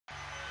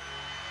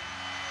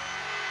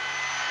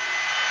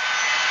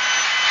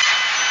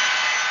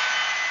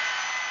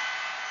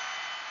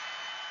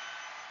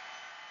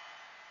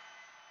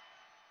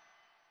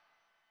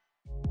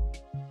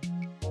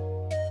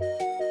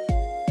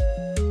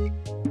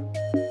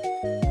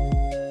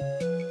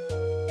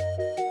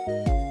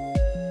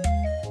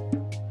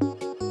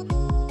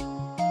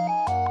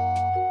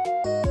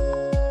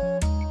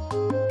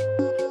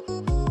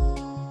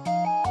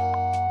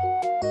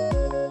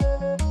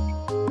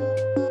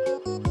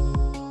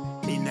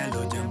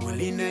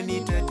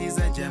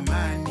yananitatiza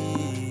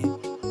jamani.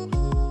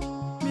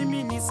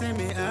 Mimi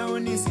niseme au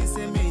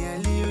nisiseme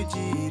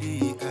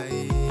yaliyojiri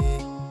ae.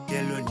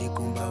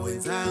 Yalonikumba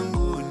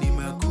wenzangu ni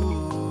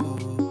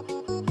makuu.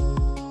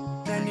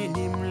 Nani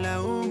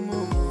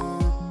nimlaumu?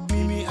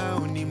 Mimi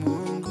au ni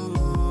Mungu?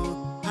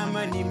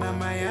 Ama ni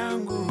mama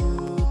yangu?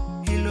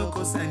 Hilo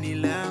kosa ni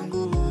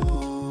langu.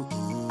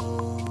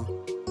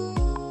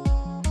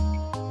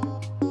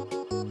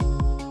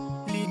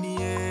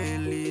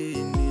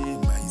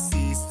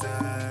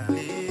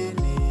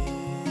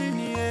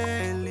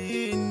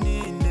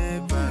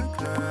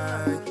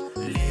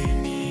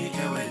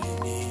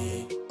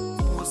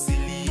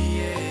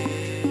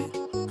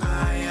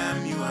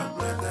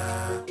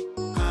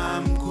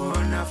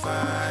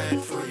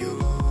 Fight for you.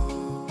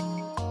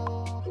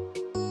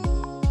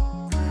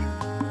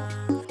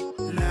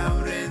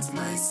 Lawrence,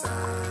 my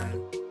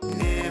son,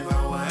 never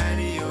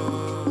worry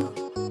you.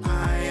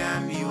 I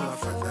am your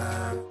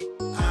father.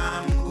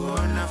 I'm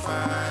gonna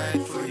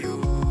fight for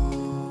you.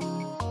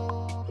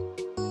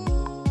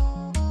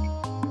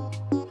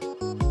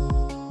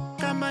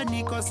 Kama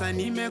nikosa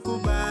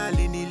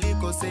nimekubali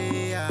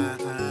nilikosea.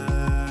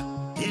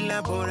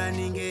 Ila bora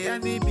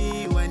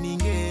ningeadhibiwa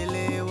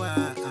ningeelewa.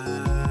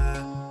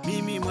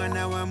 Mimi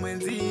mwana wa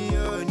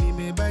mwenzio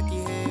nimebaki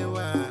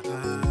hewa.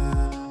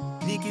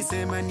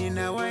 Nikisema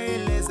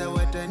ninawaeleza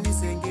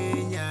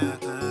watanisengenya.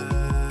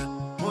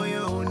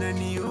 Moyo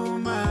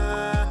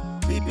unaniuma,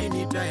 vipi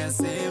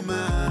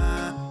nitayasema?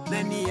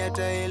 Nani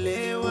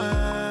ataelewa?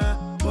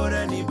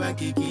 Bora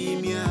nibaki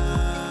kimya.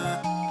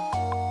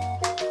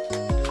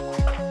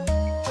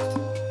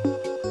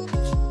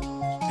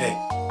 Hey,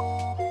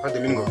 what's the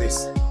meaning of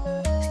this?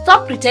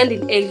 Stop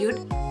pretending,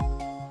 Eliud.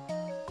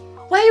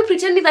 Why are you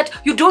pretending that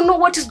you don't know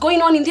what is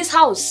going on in this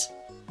house?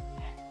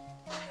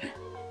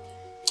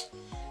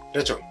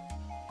 Rachel,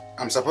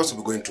 I'm supposed to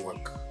be going to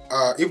work.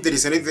 If there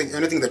is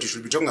anything that you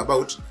should be talking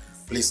about,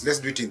 please, let's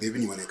do it in the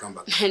evening when I come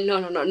back.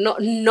 No,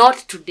 not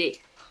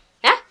today.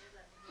 Eh?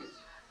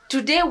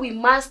 Today we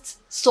must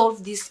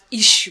solve this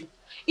issue.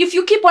 If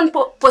you keep on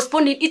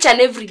postponing each and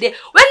every day,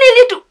 when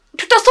you need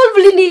to solve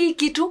lini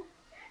kitu?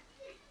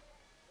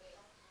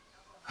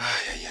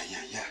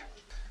 Yeah.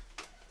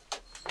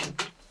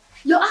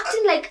 You're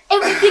acting like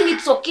everything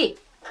is okay.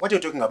 What are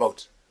you talking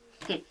about?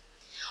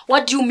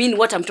 What do you mean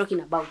what I'm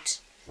talking about?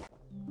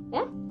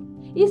 Eh?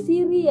 Hii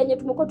siri yenye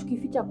tumekuwa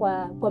tukificha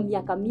kwa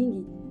miaka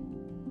mingi.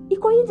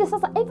 Iko nje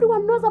sasa,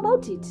 everyone knows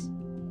about it.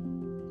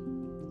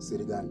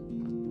 Siri gani?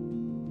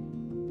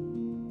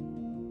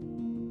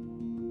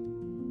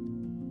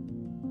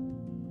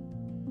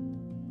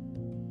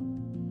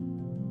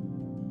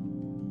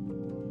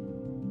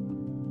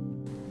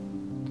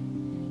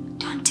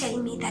 Don't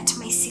tell me that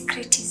my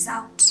secret is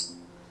out.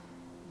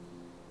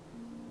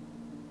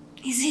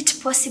 Is it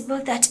possible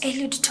that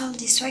Eliud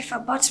told his wife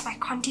about my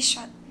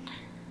condition?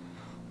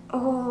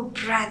 Oh,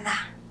 brother,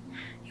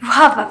 you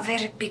have a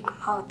very big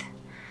mouth.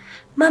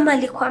 Mama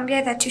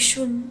alikuambia that you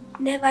should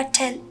never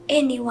tell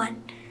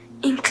anyone,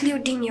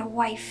 including your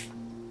wife.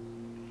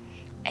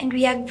 And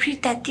we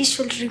agreed that this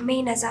should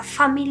remain as a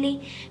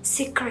family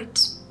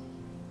secret.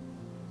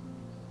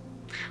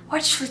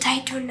 What should I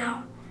do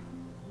now?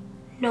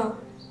 No.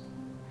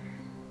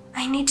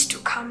 I need to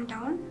calm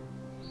down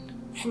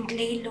and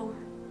lay low.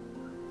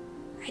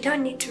 I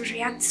don't need to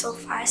react so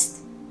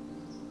fast.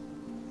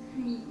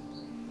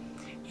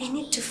 I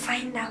need to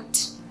find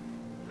out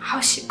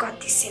how she got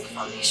this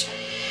information.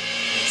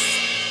 Yes,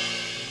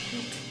 I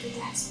need to do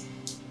that.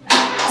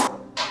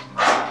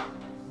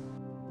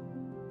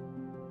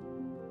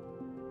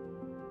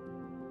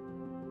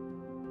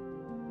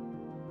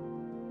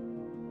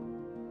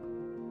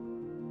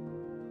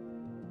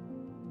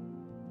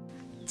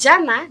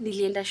 Jana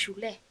nilienda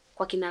shule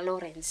kwa kina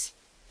Lawrence.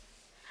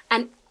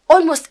 And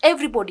almost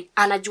everybody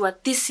anajua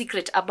this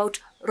secret about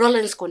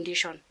Roland's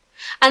condition.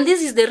 And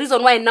this is the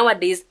reason why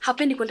nowadays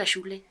hapendi kwenda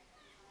shule.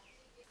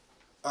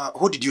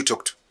 Who did you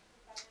talk to?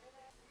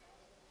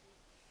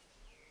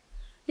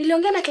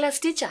 Niliongea na class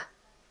teacher.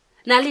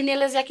 Na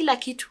alinielezea kila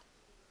kitu.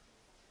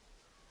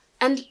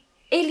 And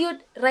Eliud,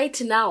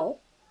 right now,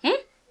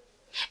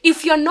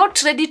 if you're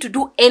not ready to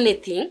do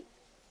anything,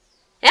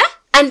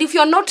 and if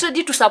you're not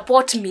ready to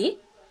support me,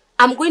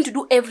 I'm going to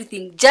do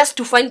everything just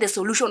to find the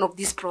solution of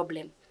this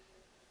problem.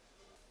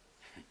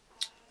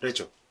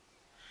 Rachel,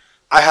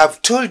 I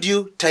have told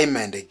you time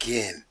and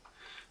again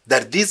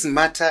that this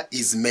matter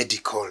is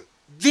medical.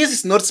 This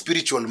is not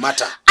spiritual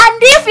matter.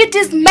 And if it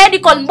is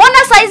medical,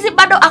 mbona saizi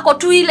bado ako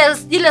tu ile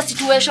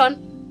situation?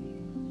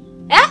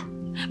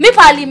 Mi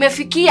pali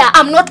imefikia,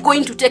 I'm not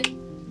going to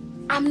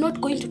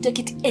take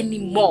it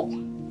anymore.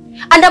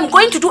 And I'm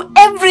going to do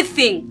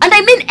everything, and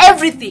I mean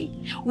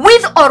everything,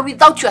 with or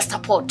without your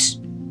support,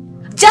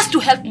 just to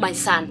help my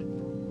son.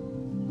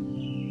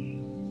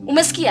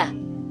 Umesikia?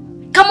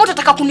 Kama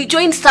utataka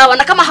kunijoin sawa,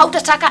 na kama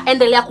hautataka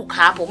endelea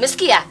kukaa hapo.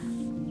 Umesikia?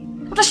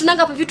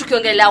 Utashinanga hapo vitu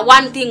kiongelea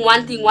one thing,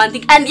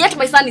 and yet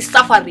my son is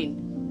suffering.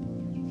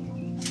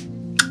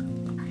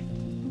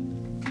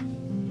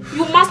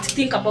 You must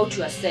think about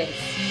yourself.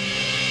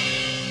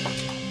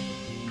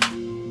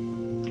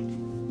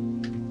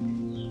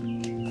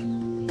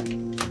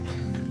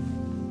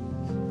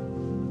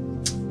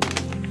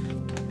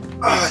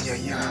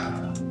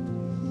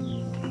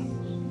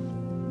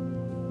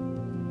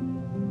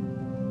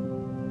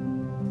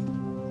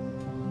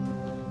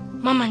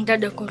 Mom and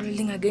Dad are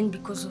quarreling again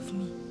because of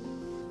me.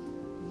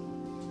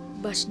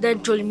 But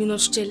Dad told me not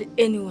to tell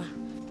anyone.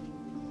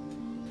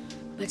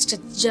 But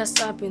it just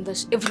happened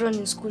that everyone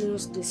in school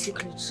knows the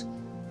secret.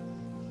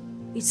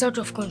 It's out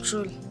of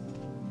control.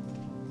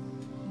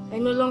 I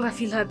no longer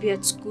feel happy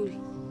at school.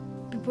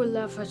 People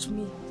laugh at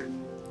me.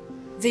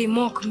 They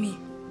mock me.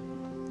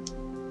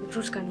 But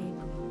what can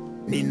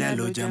I do?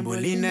 Ninalo jambo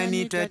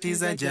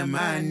linanitatiza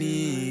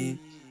jamani.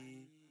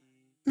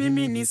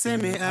 Mimi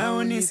niseme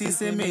au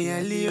nisiseme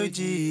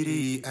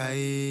yaliyojiri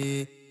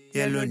ae.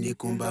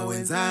 Yalonikumba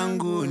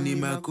wenzangu ni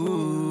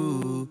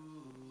makuu.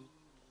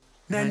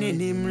 Nani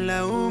ni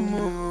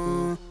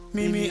mlaumu?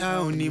 Mimi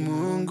au ni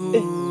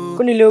Mungu?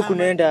 Kwani leo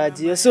kunaenda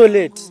aje? You're so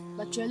late.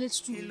 But you're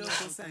late too.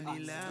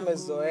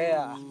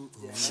 Tumezoea.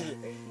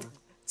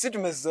 Si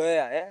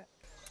tumezoea, eh?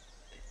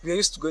 We are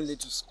used to going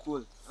late to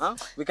school. Huh?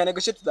 We can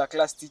negotiate with the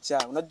class teacher.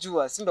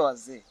 Unajua, si ndo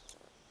wazee.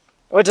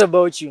 What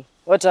about you?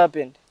 What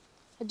happened?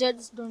 I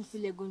just don't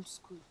feel like going to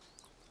school.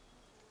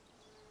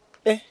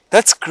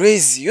 That's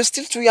crazy. You're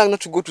still too young not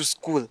to go to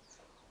school.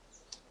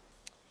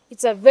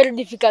 It's a very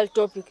difficult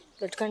topic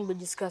that can't be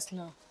discussed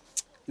now.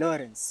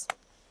 Lawrence,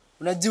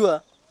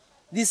 unajua,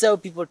 this is how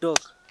people talk.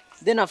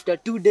 Then after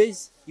 2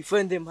 days, you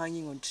find them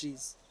hanging on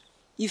trees.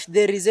 If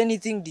there is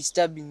anything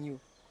disturbing you,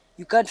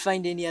 you can't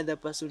find any other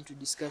person to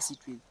discuss it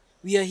with.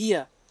 We are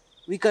here.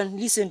 We can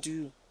listen to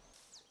you.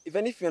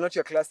 Even if you're not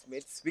your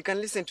classmates, we can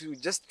listen to you.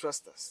 Just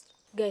trust us.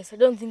 Guys, I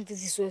don't think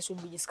this is what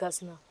should be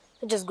discussed now.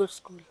 Let's just go to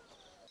school.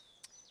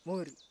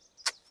 Mori,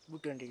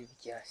 buto ndege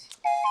kiasi.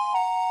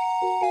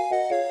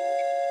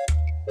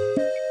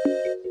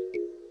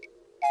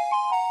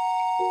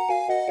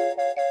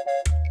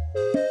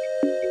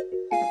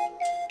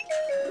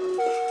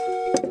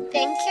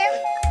 Thank you.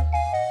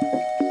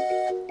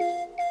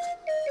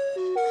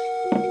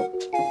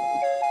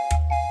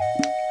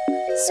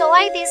 So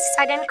why this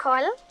sudden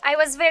call? I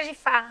was very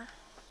far.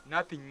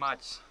 Nothing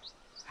much.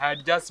 I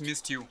had just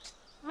missed you.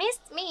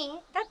 Missed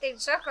me? That's the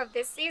joke of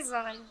the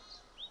season.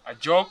 A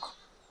joke?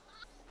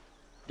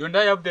 Don't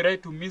I have the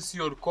right to miss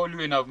you or call you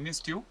when I've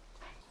missed you?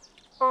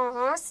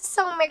 Oh,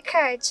 so my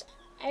coach.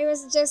 I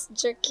was just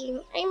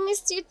joking. I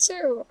missed you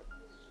too.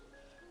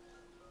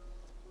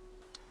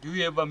 Do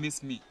you ever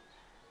miss me?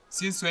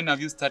 Since when have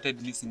you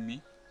started missing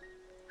me?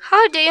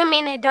 How do you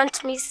mean I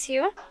don't miss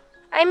you?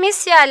 I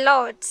miss you a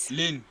lot.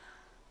 Lynn,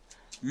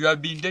 we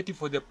have been dating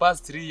for the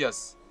past 3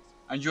 years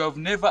and you have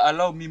never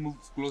allowed me move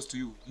close to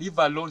you, leave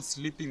alone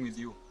sleeping with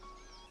you.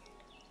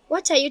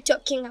 What are you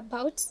talking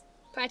about,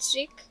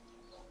 Patrick?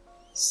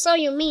 So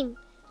you mean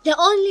the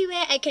only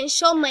way I can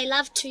show my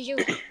love to you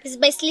is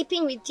by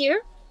sleeping with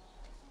you?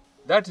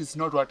 That is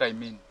not what I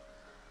mean.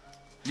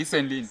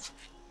 Listen, Lynn,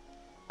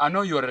 I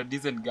know you are a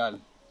decent girl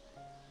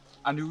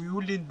and we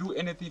wouldn't do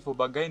anything for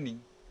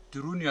bargaining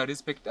to ruin your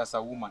respect as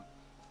a woman.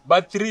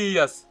 But 3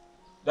 years,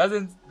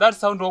 doesn't that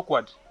sound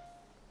awkward?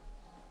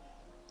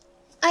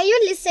 Are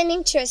you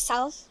listening to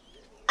yourself?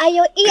 Are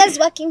your ears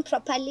working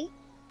properly?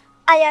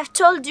 I have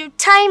told you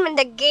time and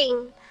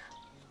again,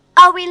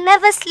 I will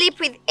never sleep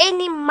with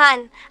any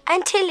man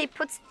until he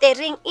puts the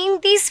ring in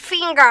this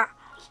finger.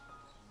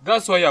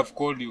 That's why I've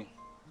called you.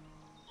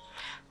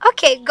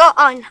 Okay, go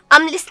on.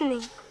 I'm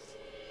listening.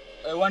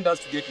 I want us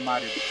to get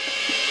married.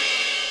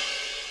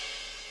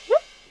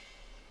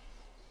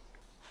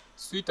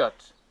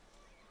 Sweetheart,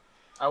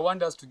 I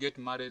want us to get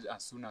married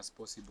as soon as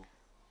possible.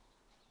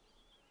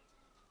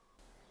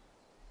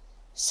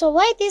 So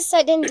why this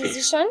sudden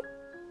decision?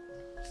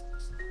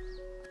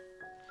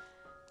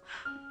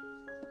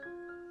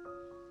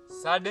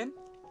 Sudden?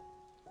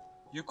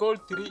 You call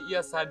 3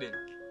 years sudden?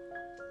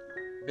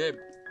 Babe,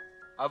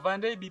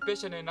 haven't I been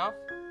patient enough?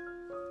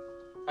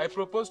 I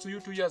proposed to you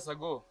 2 years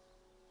ago,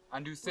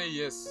 and you say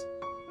yes.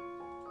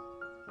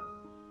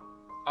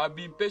 I've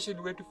been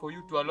patient waiting for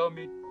you to allow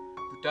me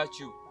to touch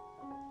you.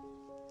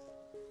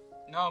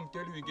 Now I'm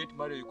telling you get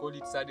married, you call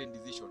it sudden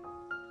decision.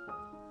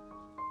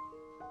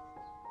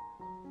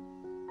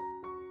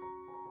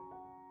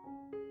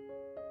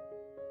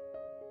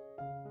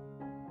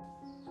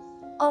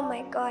 Oh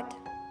my God.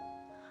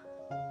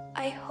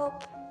 I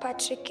hope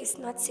Patrick is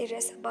not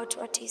serious about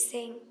what he's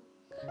saying.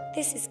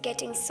 This is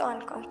getting so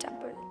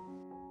uncomfortable.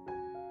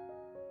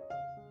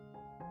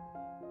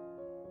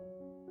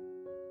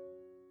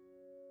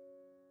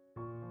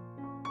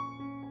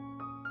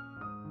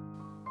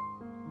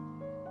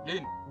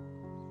 Lynn,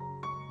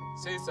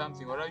 say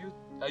something, or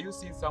are you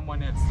seeing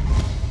someone else?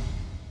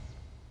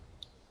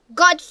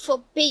 God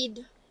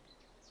forbid.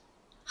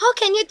 How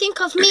can you think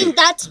of me in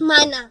that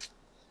manner?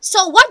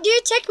 So what do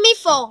you take me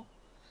for?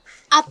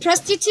 A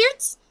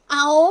prostitute?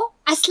 Oh,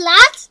 a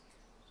slut?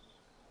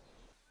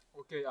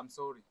 Okay, I'm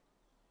sorry.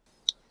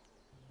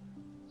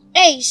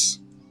 Aish,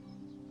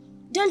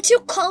 don't you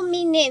call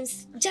me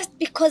names just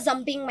because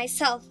I'm being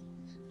myself.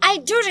 I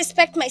do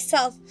respect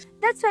myself.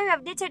 That's why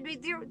I've dated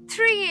with you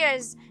 3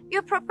 years.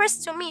 You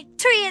proposed to me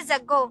 2 years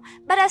ago,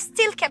 but I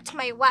still kept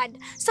my word.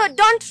 So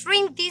don't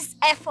ruin this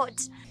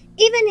effort.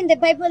 Even in the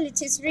Bible it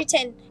is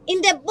written,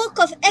 in the book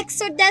of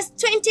Exodus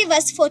 20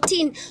 verse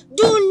 14,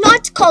 do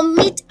not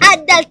commit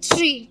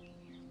adultery.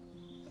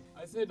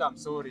 I said I'm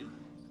sorry.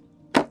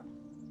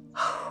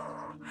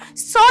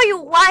 So you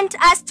want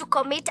us to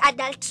commit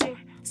adultery?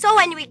 So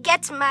when we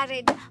get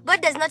married,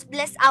 God does not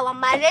bless our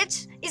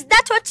marriage? Is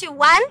that what you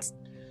want?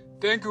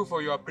 Thank you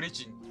for your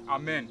preaching.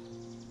 Amen.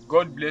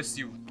 God bless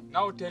you.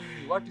 Now tell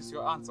me, what is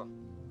your answer?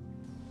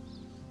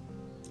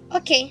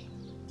 Okay,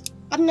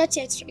 I'm not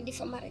yet ready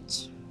for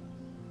marriage.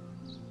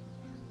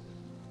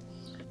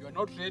 You are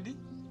not ready?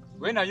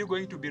 When are you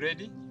going to be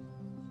ready?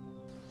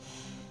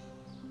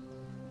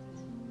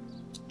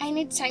 I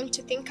need time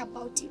to think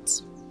about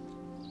it.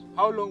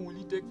 How long will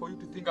it take for you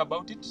to think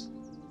about it?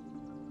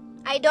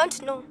 I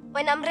don't know.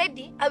 When I'm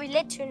ready, I will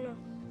let you know.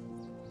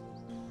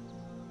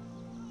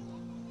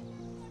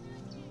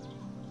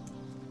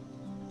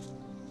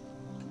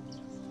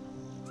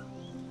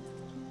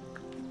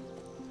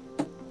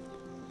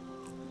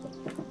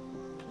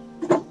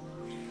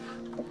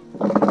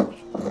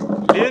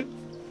 Lynn,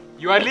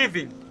 you are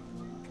leaving.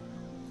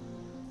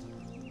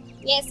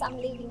 Yes, I'm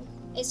leaving.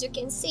 As you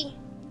can see,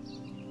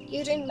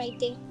 you ruined my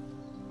day.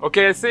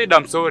 Okay, I said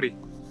I'm sorry.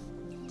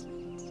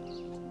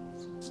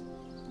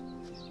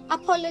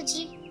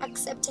 Apology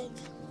accepted.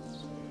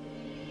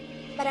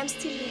 But I'm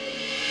still leaving.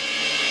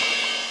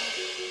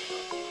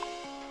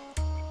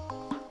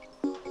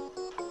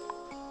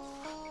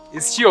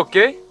 Is she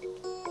okay?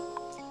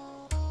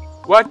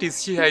 What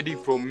is she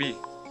hiding from me?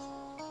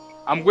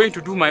 I'm going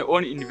to do my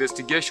own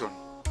investigation.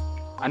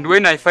 And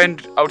when I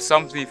find out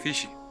something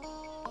fishy.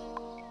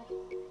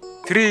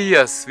 3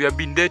 years we have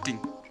been dating.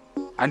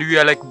 And we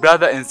are like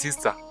brother and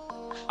sister.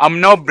 I'm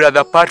now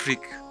brother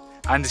Patrick.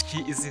 And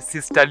she is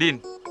sister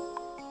Lynn.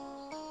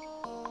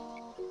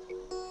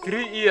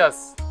 3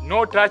 years.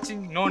 No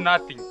touching, no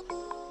nothing.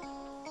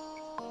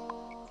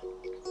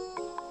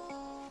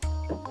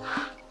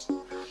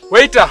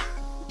 Waiter!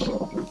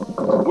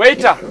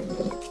 Waiter!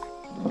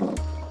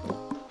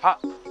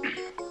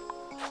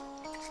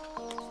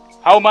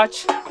 How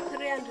much?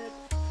 300.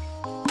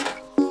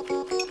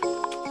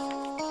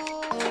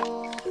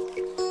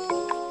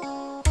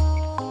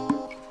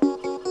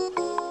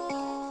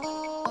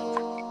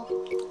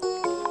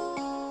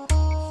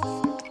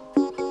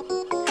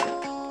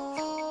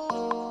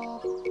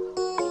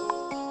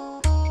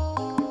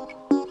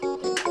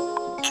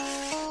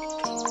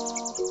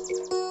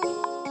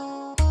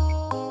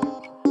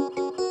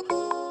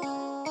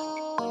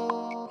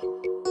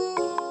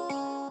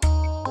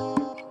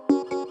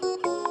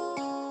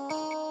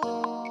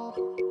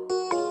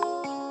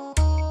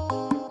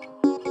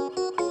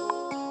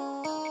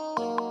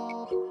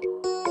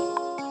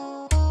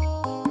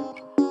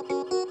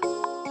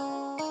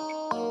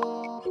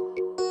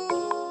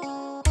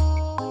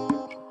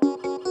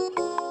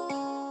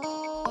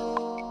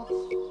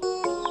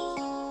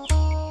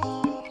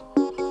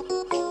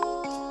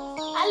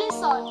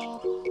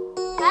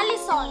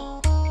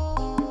 Allison.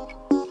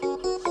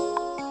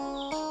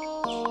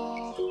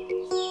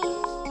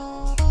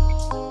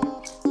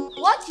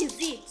 What is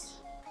it?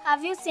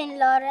 Have you seen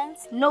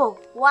Lawrence? No.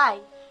 Why?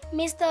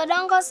 Mr.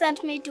 Odongo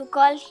sent me to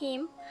call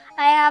him.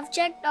 I have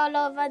checked all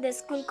over the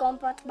school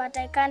compound, but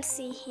I can't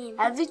see him.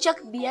 Have you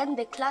checked beyond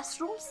the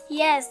classrooms?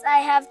 Yes, I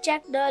have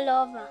checked all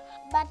over.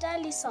 But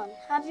Allison,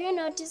 have you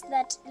noticed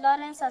that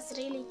Lawrence has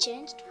really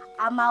changed?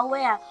 I'm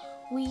aware.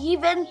 We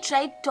even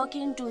tried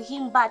talking to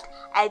him, but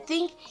I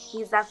think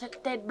he's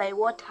affected by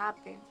what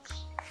happened.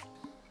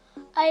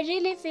 I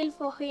really feel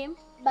for him,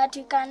 but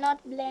you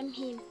cannot blame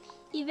him.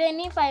 Even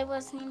if I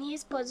was in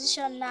his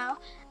position now,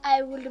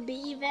 I would be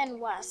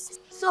even worse.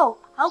 So,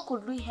 how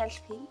could we help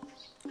him?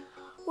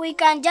 We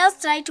can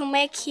just try to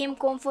make him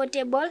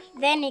comfortable,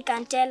 then he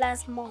can tell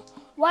us more.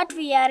 What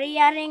we are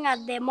hearing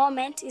at the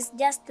moment is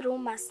just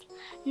rumors.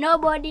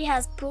 Nobody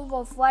has proof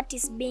of what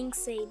is being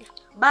said.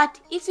 But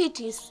if it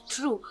is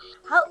true,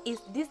 how is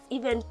this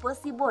even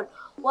possible?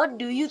 What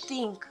do you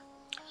think?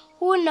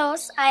 Who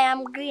knows? I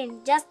am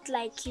green, just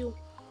like you.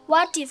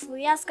 What if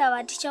we ask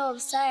our teacher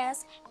of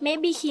science?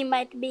 Maybe he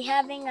might be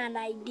having an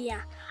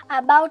idea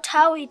about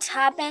how it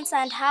happens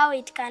and how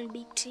it can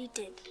be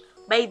treated.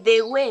 By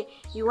the way,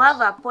 you have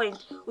a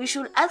point. We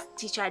should ask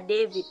Teacher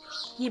David.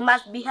 He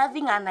must be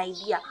having an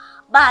idea.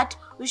 But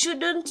we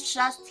shouldn't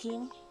trust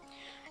him.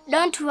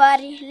 Don't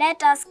worry,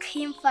 let us ask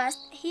him first.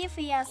 If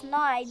he has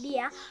no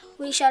idea,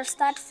 we shall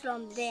start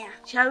from there.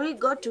 Shall we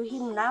go to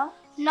him now?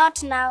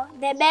 Not now.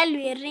 The bell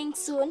will ring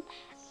soon.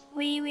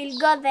 We will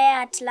go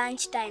there at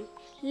lunchtime.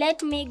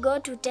 Let me go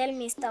to tell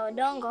Mr.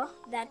 Odongo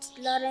that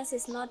Lawrence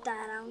is not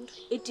around.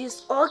 It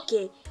is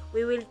okay.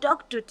 We will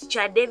talk to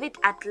Teacher David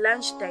at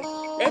lunchtime.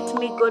 Let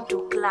me go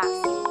to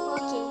class.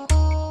 Okay.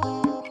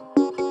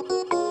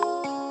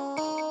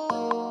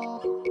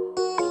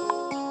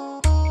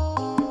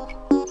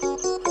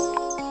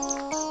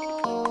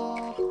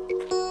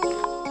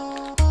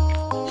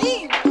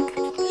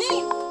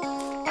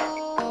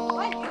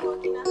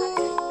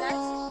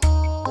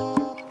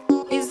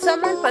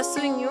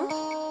 Pursuing you?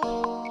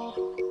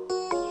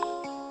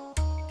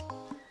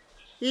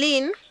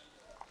 Lynn,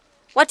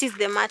 What is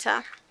the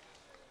matter?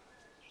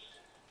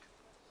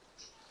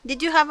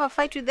 Did you have a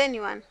fight with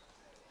anyone?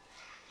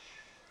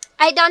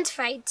 I don't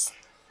fight.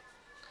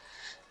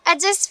 I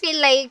just feel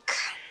like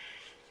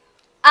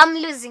I'm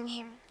losing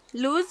him.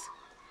 Lose?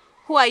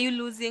 Who are you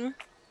losing?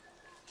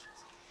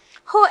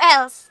 Who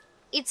else?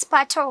 It's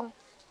Pato.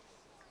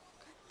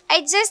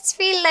 I just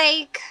feel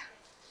like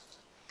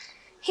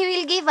he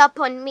will give up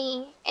on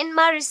me and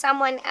marry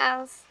someone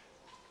else.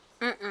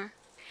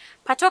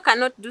 Pato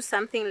cannot do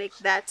something like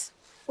that.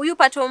 Huyu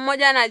Pato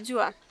mmoja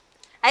anajua.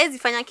 Haezi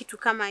fanya kitu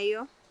kama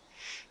hiyo.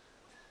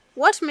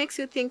 What makes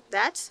you think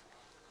that?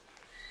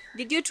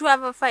 Did you two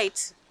have a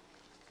fight?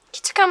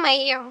 Kitu kama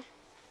hiyo.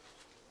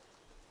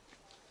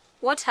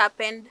 What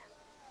happened?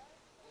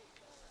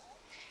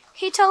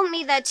 He told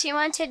me that he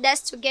wanted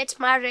us to get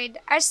married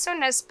as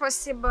soon as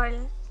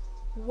possible.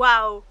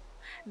 Wow,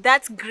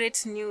 that's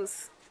great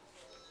news.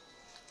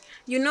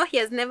 You know he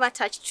has never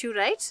touched you,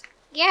 right?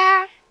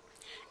 Yeah,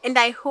 And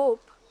I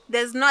hope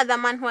there's no other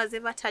man who has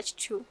ever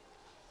touched you.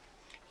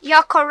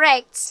 you're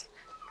correct.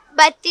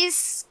 But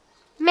this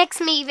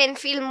makes me even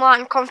feel more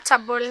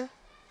uncomfortable.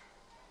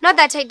 Not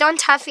that I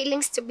don't have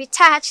feelings to be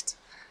touched.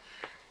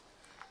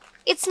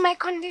 It's my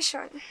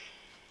condition.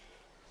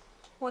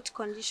 What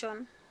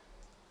condition?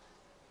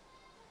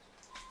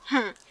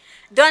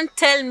 Don't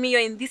tell me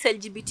you're in this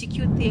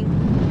LGBTQ thing.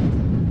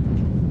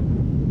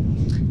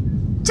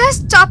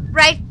 Just stop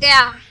right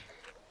there.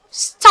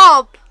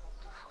 Stop.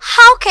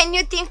 How can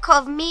you think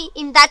of me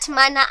in that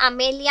manner,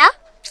 Amelia?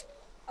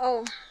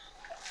 Oh.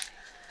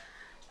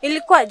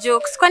 Ilikuwa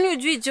jokes. Kwani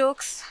hujui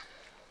jokes?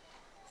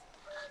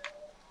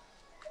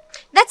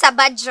 That's a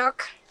bad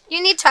joke.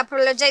 You need to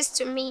apologize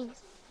to me.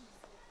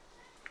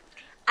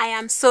 I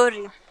am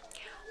sorry.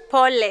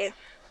 Pole.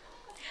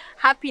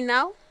 Happy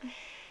now?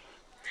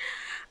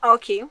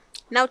 Okay.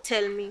 Now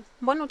tell me.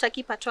 Mbona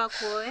utaki Pato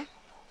akuoe?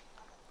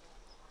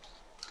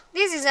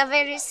 This is a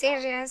very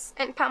serious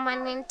and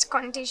permanent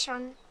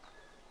condition.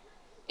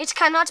 It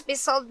cannot be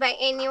solved by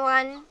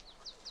anyone.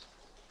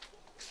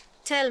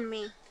 Tell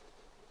me.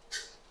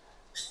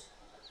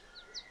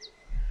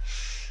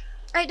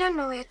 I don't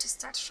know where to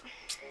start from.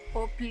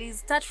 Oh, please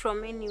start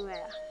from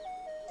anywhere.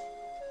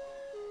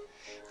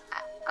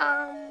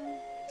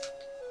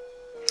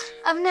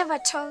 I've never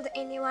told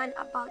anyone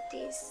about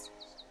this.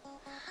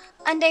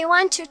 And I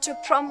want you to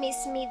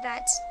promise me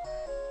that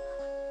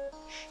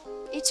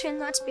it will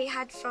not be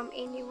heard from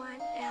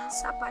anyone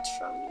else apart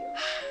from you.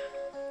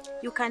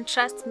 You can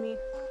trust me.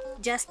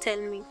 Just tell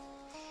me.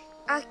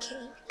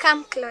 Okay,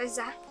 come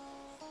closer.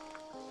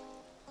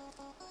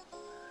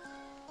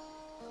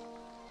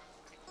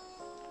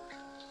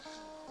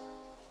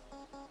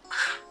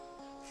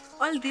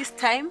 All this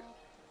time,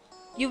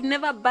 you've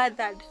never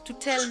bothered to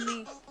tell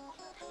me.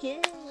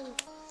 Yes.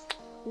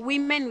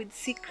 Women with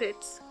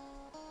secrets.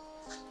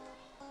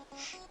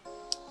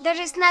 There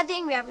is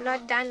nothing we have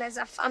not done as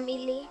a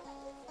family.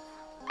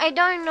 I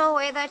don't know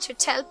whether to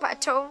tell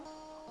Pato,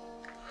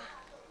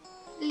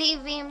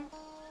 leave him,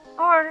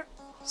 or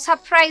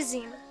surprise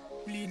him.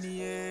 My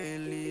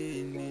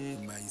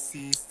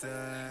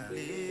sister,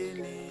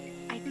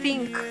 I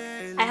think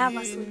I have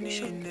a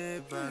solution.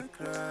 never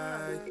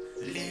cry.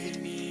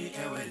 Lini,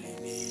 ewe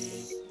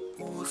Lini,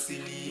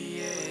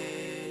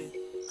 usilie.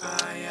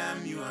 I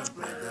am your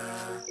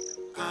brother.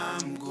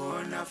 I'm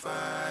gonna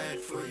fight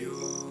for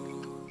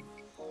you.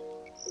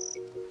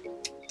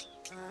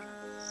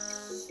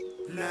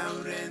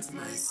 Lawrence,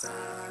 my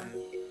son,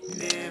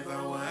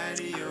 never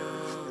worry,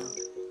 yo.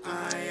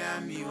 I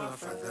am your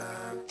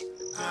father.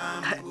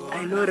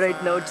 I know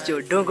right now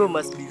Teacher Odongo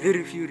must be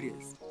very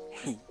furious.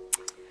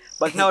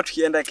 But now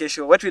tukienda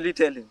kesho, what will you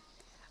tell him?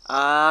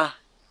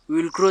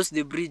 We will cross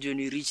the bridge when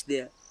we reach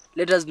there.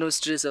 Let us not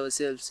stress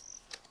ourselves.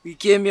 We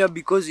came here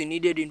because we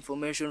needed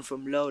information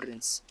from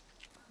Lawrence.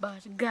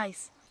 But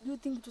guys, do you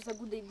think it was a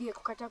good idea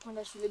kukata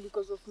kwenda shule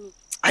because of me?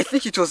 I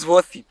think it was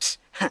worth it.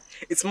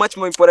 It's much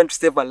more important to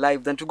save a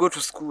life than to go to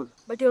school.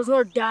 But he was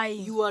not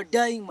dying. You are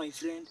dying, my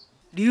friend.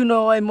 Do you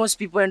know why most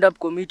people end up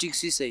committing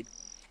suicide?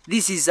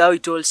 This is how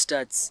it all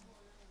starts.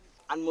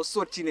 And most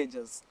so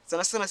teenagers.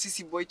 Sana sana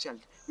sisi boy child.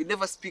 We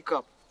never speak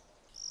up.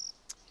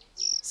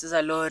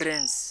 Sasa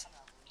Lawrence,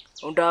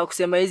 unataka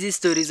kusema hizi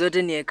stories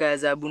zote ni hekaya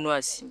za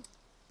Abunwasi?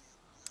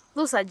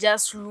 Those are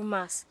just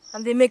rumors,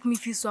 and they make me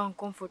feel so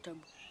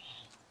uncomfortable.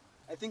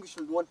 I think we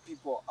should warn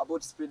people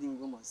about spreading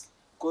rumors.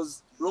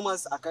 Because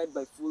rumors are carried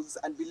by fools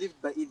and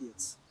believed by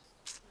idiots.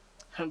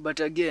 But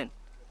again,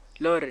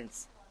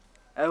 Lawrence,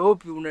 I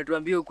hope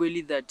unatuambia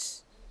ukweli that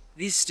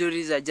these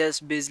stories are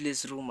just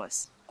baseless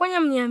rumors. Kwani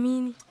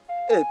mniamini?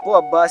 Hey,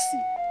 poor basi.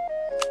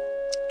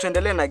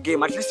 Tuendelee na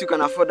game. At least you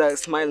can afford a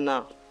smile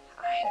now.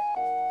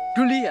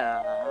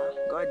 Tulia,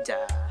 goja.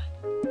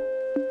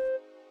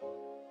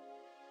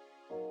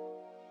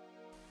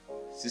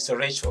 Sister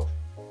Rachel,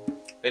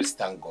 let's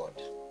thank God.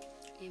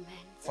 Amen.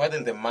 Father,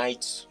 in the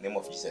mighty name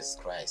of Jesus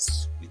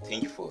Christ, we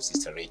thank you for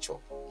Sister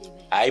Rachel.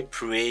 Amen. I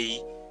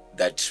pray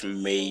that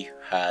may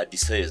her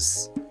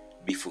desires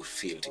be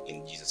fulfilled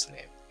in Jesus'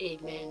 name.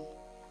 Amen.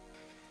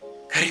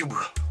 Karibu.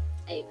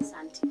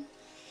 Asante.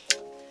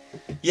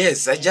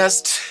 Yes, I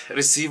just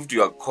received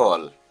your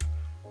call.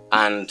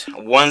 And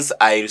once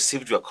I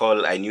received your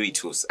call, I knew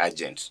it was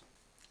urgent.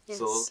 Yes.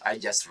 So I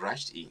just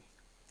rushed in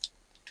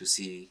to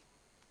see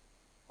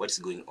what's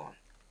going on.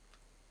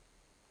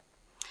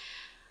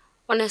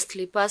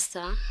 Honestly,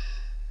 Pastor,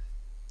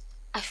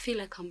 I feel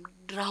like I'm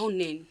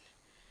drowning.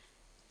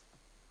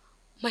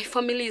 My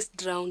family is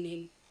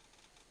drowning.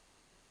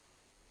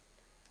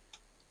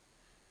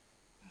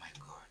 My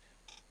God.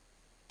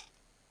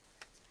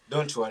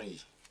 Don't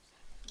worry,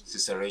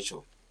 Sister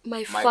Rachel.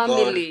 My God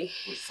family.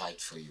 will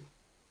fight for you.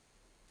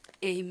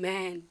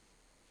 Amen.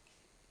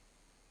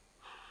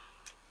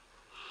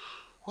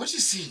 What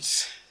is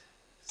it,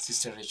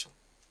 Sister Rachel?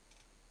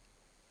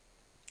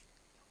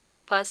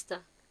 Pastor,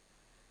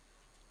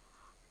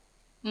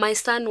 my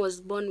son was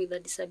born with a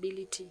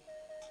disability.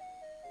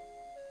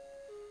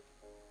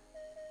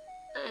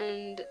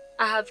 And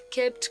I have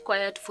kept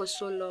quiet for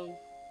so long.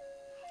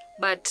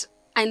 But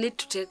I need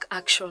to take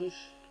action.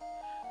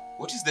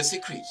 What is the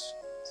secret,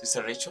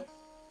 Sister Rachel?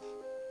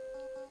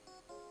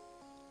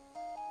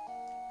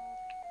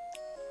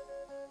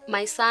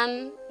 My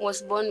son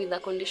was born with a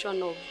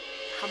condition of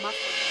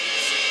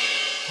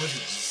hermaphroditism. Holy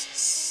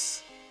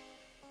Jesus.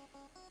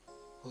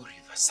 Oh,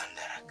 River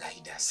Sandara,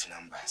 guide us,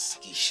 numbers,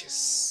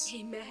 gishes.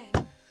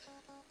 Amen.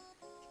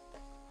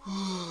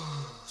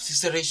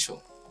 Sister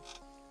Rachel,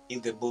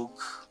 in the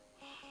book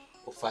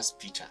of 1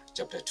 Peter,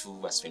 chapter 2,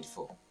 verse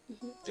 24,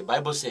 the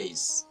Bible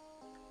says,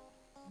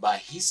 by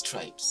his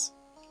stripes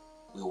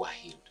we were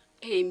healed.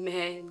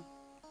 Amen.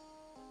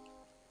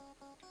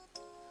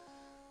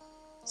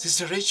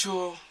 Sister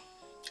Rachel,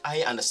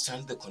 I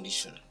understand the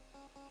condition.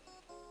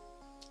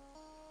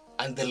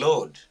 And the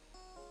Lord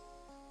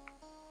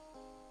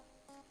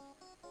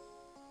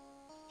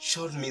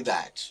showed me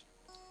that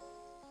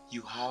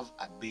you have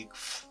a big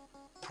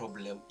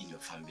problem in your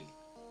family.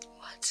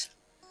 What?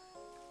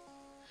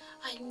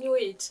 I knew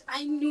it.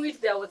 I knew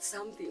it. There was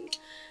something.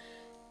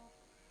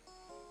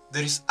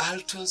 There is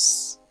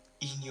altars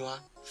in your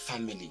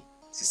family,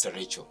 Sister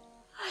Rachel.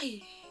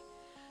 Aye.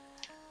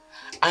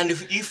 And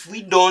if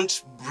we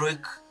don't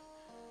break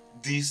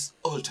these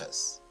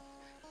altars,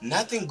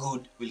 nothing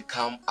good will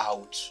come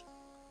out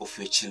of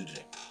your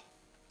children.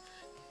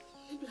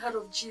 The blood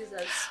of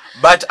Jesus.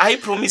 But I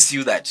promise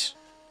you that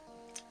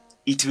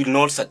it will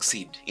not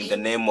succeed in the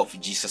name of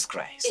Jesus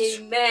Christ.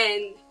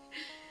 Amen.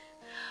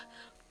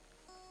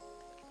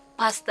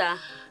 Pastor,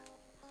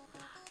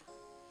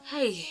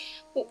 hey,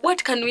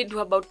 what can we do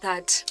about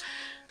that?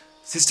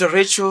 Sister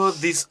Rachel,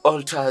 these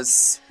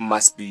altars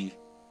must be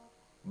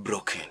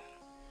broken.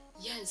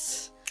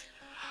 Yes.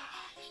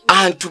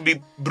 And to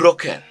be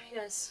broken,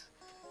 Yes.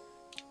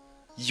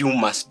 you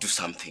must do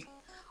something.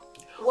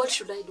 What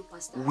should I do,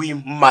 Pastor? We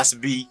must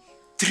be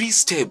 3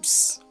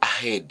 steps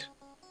ahead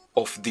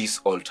of this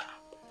altar.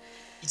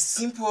 It's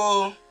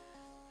simple,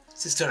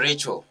 Sister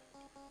Rachel.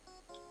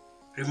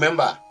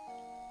 Remember,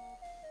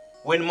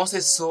 when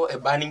Moses saw a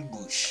burning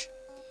bush,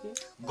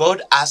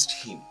 God asked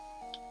him,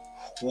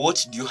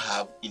 what do you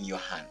have in your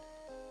hand?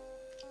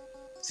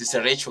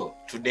 Sister Rachel,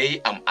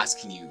 today I'm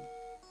asking you,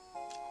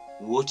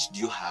 what do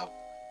you have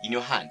in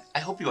your hand? I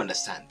hope you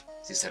understand,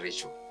 Sister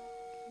Rachel.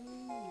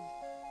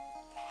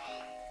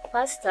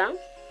 Pastor,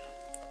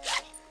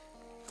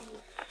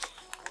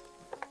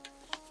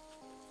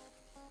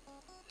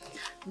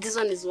 this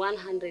one is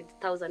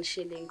 100,000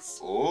 shillings.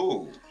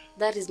 Oh.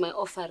 That is my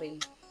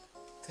offering.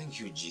 Thank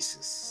you,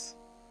 Jesus.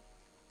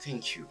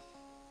 Thank you.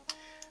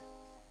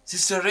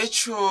 Sister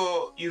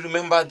Rachel, you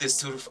remember the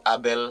story of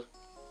Abel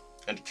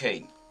and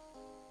Cain?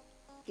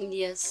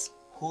 Yes.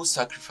 Whose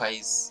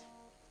sacrifice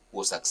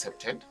was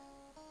accepted?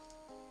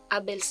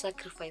 Abel's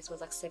sacrifice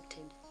was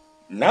accepted.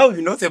 Now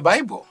you know the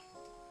Bible.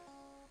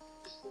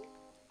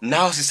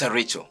 Now, Sister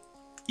Rachel,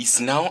 it's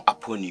now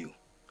upon you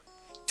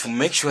to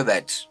make sure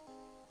that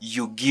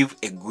you give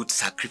a good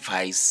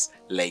sacrifice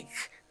like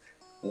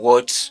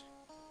what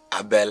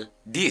Abel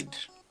did.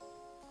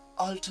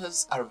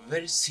 Altars are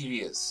very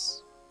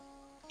serious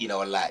in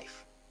our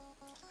life.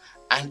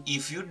 And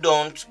if you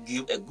don't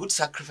give a good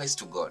sacrifice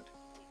to God,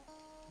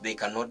 they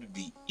cannot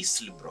be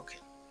easily broken.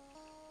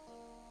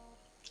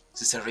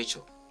 Sister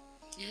Rachel,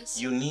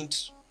 yes, you need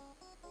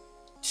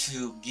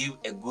to give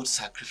a good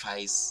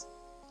sacrifice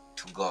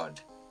to God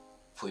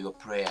for your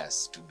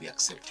prayers to be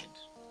accepted.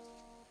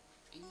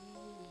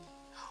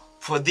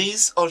 For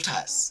these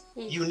altars,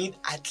 you need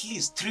at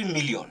least 3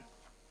 million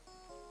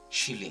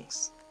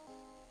shillings.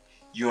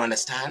 You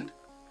understand?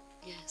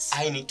 Yes.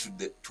 I need to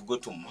go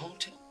to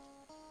mountain,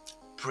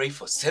 pray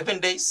for 7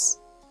 days,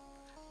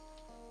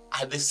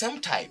 at the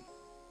same time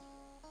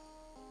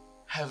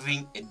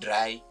having a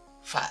dry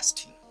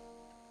fasting.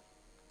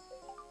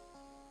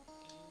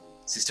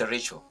 Sister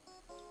Rachel,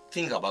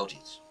 think about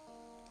it.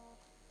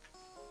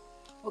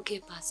 Okay,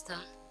 Pastor.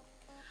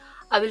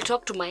 I will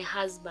talk to my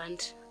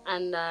husband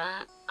and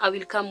I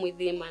will come with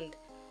him and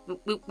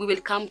we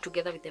will come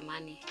together with the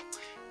money.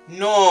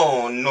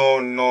 No.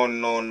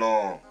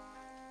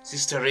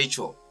 Sister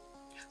Rachel,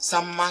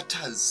 some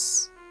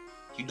matters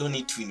you don't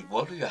need to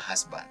involve your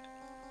husband.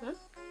 Huh?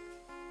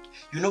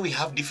 You know, we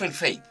have different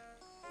faith.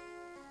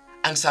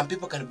 And some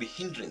people can be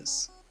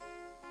hindrance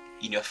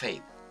in your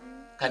faith.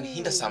 Can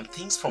hinder some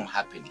things from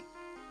happening.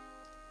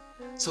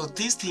 So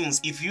these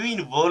things, if you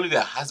involve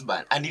your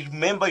husband, and you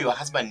remember your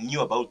husband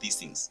knew about these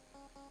things,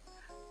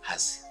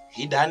 has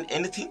he done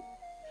anything?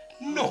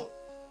 No.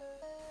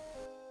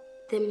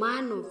 The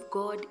man of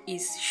God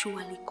is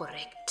surely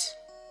correct.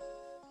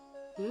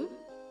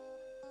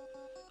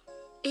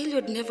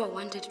 Eliud never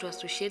wanted to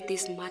associate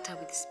this matter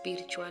with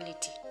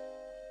spirituality.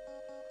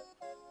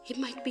 He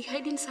might be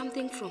hiding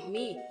something from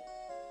me.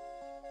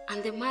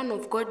 And the man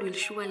of God will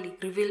surely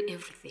reveal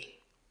everything.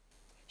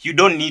 You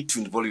don't need to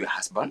involve your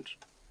husband.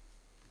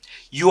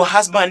 Your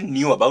husband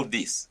knew about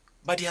this,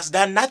 but he has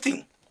done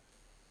nothing.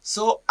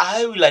 So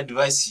I will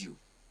advise you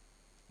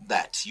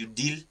that you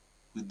deal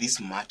with this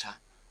matter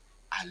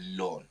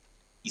alone.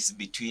 It's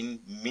between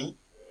me,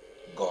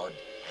 God,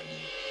 and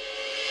you.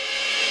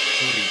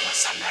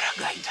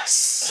 Guide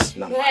us.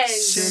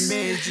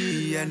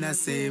 Shemeji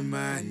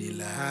anasema ni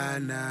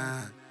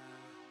laana.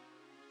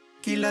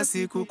 Kila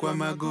siku kwa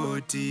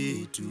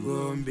magoti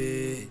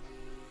tuombe.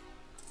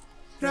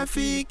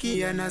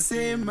 Rafiki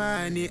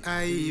anasema ni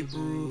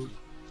aibu.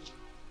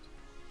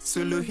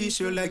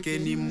 Suluhisho lake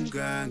ni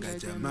mganga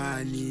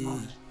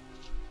jamani.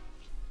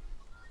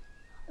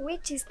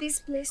 Which is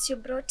this place you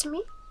brought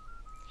me?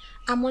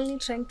 I'm only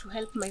trying to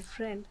help my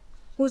friend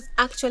who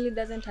actually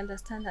doesn't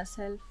understand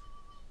herself.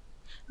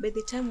 By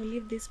the time we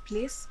leave this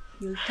place,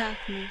 you'll thank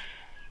me.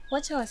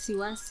 Wacha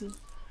wasiwasi.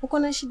 Uko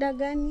na shida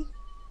gani?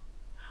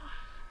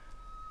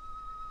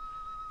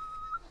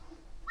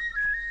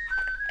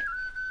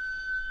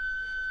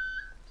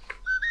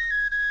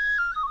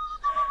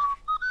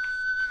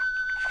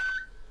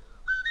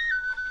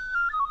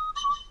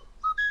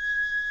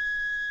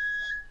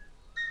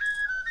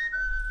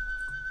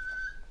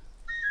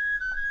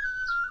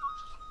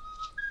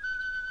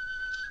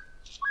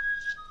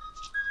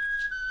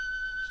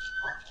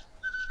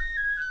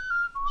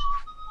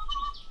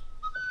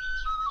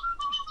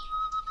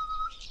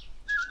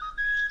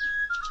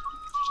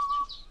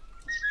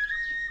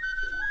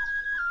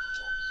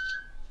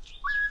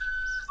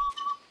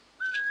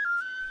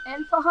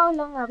 And for how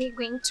long are we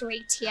going to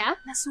wait here?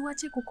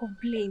 Nasuwache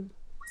complain.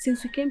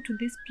 Since we came to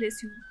this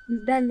place,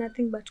 you've done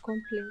nothing but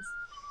complaints.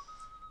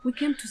 We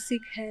came to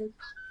seek help.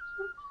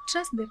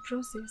 Trust the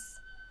process.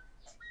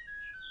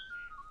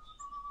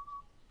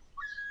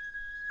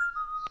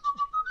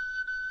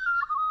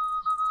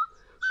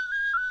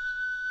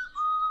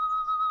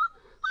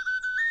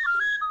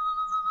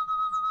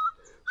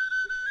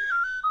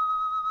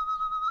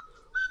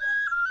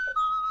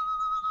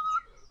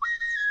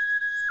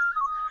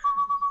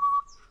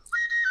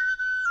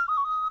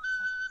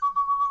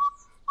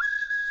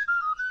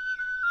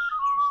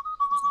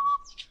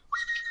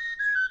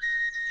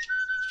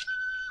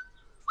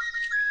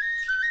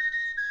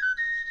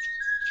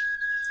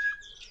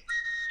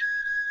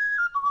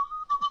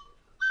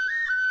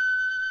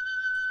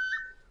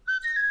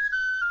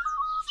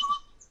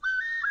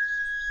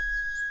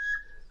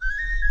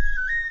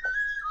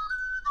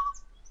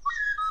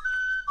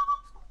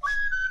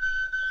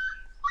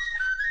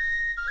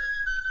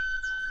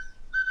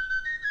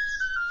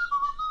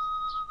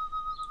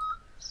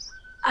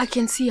 I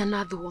can see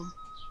another one.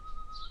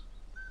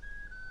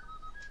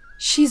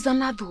 She's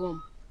another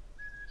one.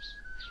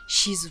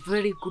 She's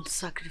very good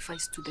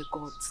sacrifice to the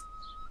gods.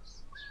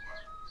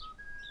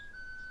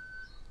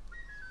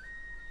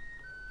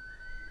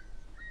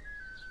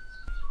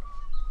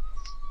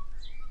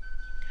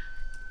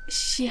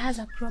 She has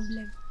a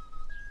problem.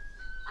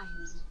 I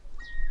know.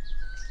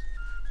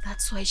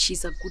 That's why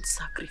she's a good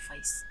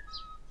sacrifice.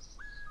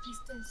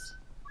 Priestess,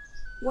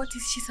 what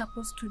is she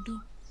supposed to do?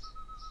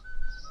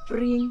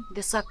 Bring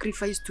the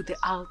sacrifice to the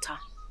altar.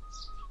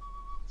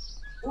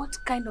 What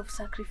kind of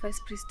sacrifice,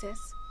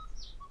 priestess?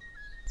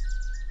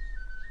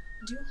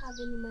 Do you have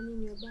any money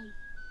in your bag?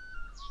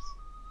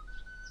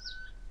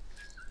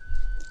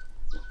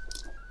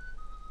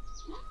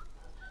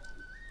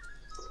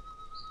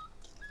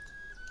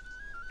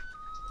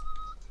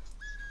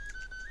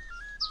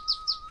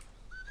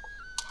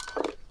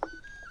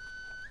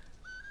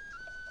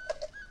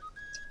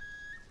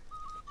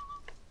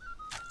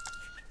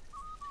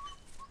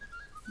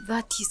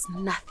 That is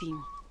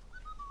nothing.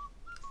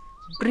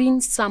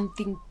 Bring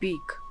something big,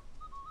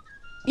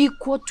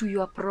 equal to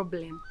your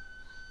problem.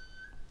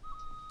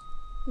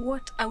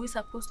 What are we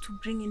supposed to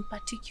bring in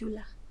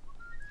particular?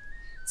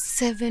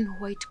 7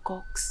 white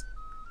cocks,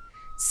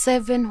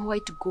 7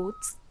 white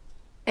goats,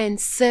 and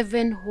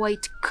 7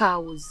 white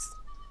cows.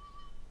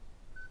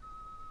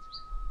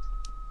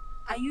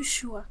 Are you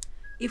sure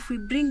if we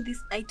bring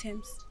these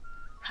items,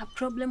 her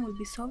problem will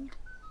be solved?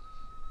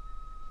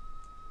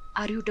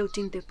 Are you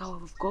doubting the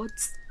power of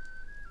gods?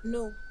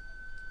 No,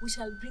 we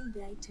shall bring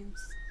the items.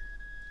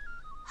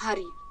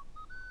 Hurry,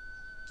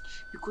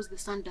 because the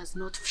sun does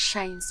not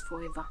shine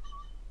forever.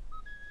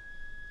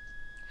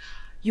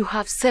 You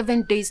have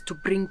 7 days to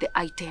bring the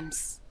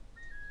items.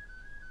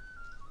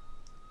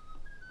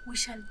 We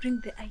shall bring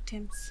the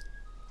items.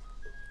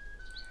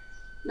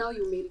 Now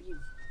you may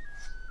leave.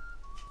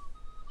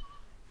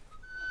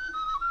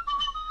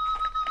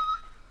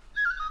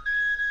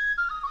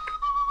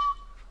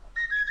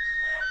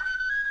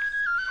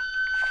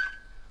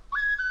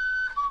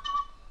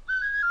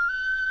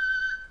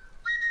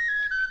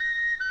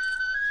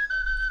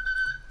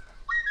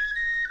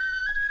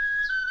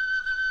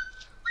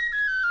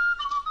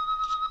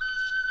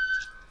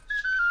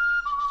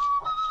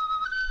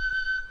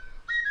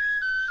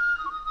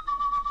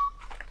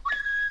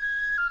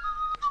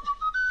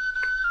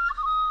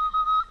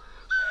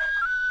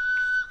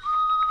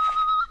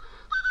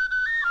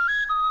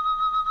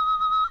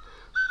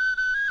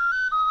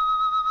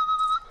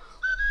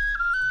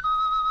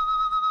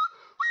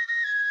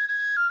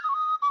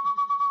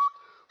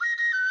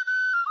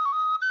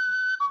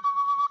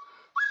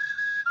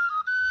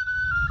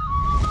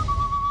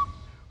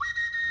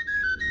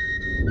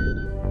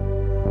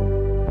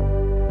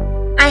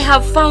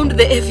 have found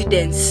the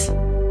evidence.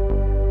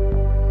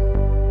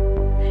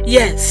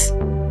 Yes.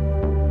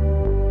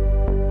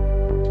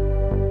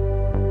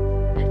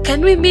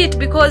 Can we meet?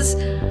 Because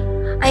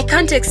I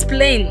can't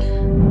explain.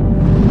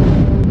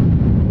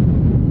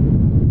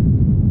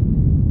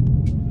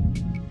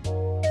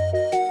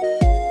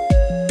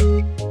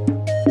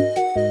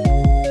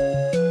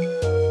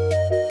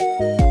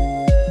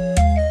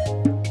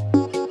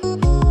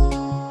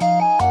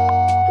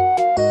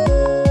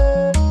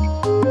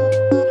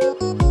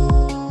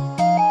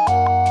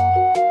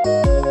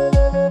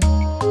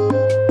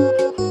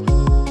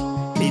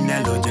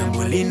 Ninalo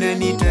jambo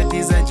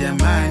linanitatiza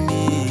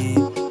jamani,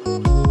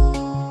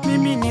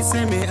 mimi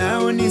niseme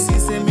au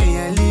nisiseme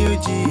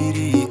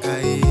yaliyojiri?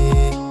 Ae,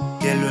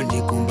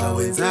 yalonikumba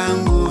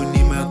wenzangu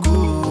ni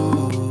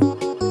makuu.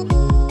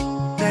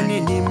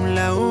 Nani ni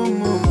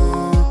mlaumu,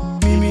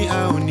 mimi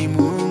au ni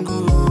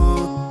Mungu?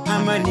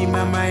 Ama ni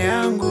mama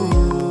yangu,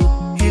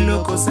 hilo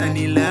kosa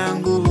ni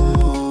langu.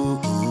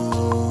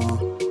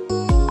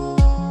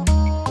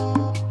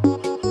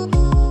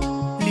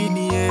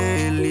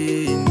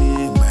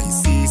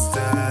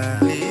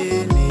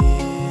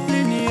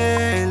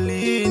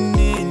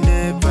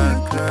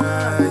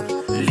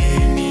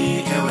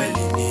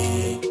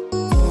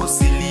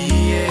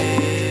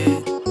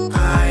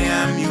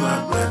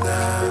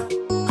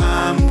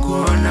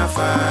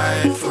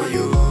 Fight for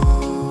you.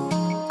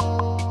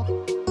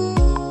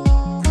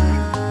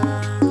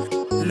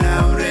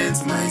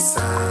 Lawrence, my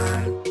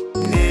son,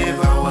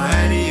 never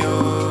worry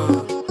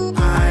you.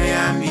 I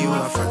am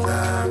your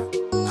father.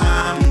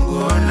 I'm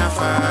gonna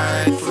fight.